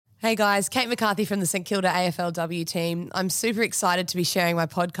Hey guys, Kate McCarthy from the St Kilda AFLW team. I'm super excited to be sharing my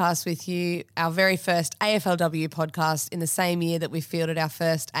podcast with you, our very first AFLW podcast in the same year that we fielded our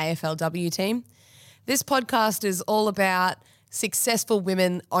first AFLW team. This podcast is all about successful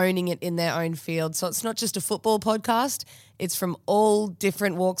women owning it in their own field. So it's not just a football podcast, it's from all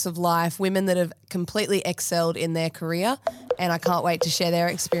different walks of life, women that have completely excelled in their career, and I can't wait to share their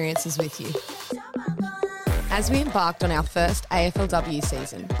experiences with you. As we embarked on our first AFLW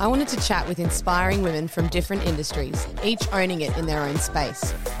season, I wanted to chat with inspiring women from different industries, each owning it in their own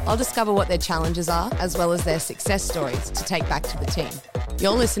space. I'll discover what their challenges are, as well as their success stories to take back to the team.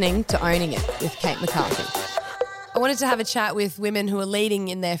 You're listening to Owning It with Kate McCarthy. I wanted to have a chat with women who are leading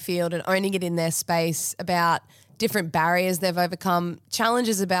in their field and owning it in their space about different barriers they've overcome,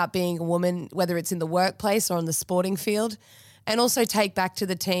 challenges about being a woman, whether it's in the workplace or on the sporting field, and also take back to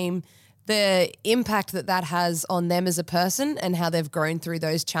the team the impact that has on them as a person and how they've grown through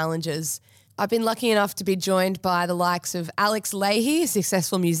those challenges. I've been lucky enough to be joined by the likes of Alex Leahy, a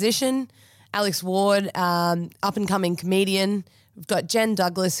successful musician, Alex Ward, up-and-coming comedian. We've got Jen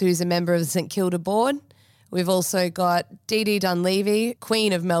Douglas, who's a member of the St Kilda board. We've also got Dee Dee Dunleavy,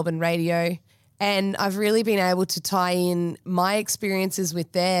 Queen of Melbourne Radio. And I've really been able to tie in my experiences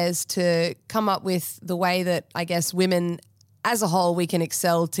with theirs to come up with the way that I guess women as a whole, we can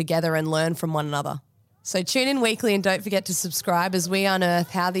excel together and learn from one another. So tune in weekly and don't forget to subscribe as we unearth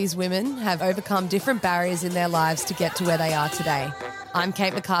how these women have overcome different barriers in their lives to get to where they are today. I'm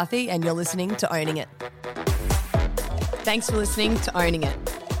Kate McCarthy and you're listening to Owning It. Thanks for listening to Owning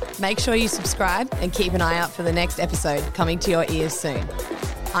It. Make sure you subscribe and keep an eye out for the next episode coming to your ears soon.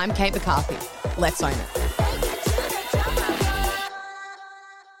 I'm Kate McCarthy. Let's own it.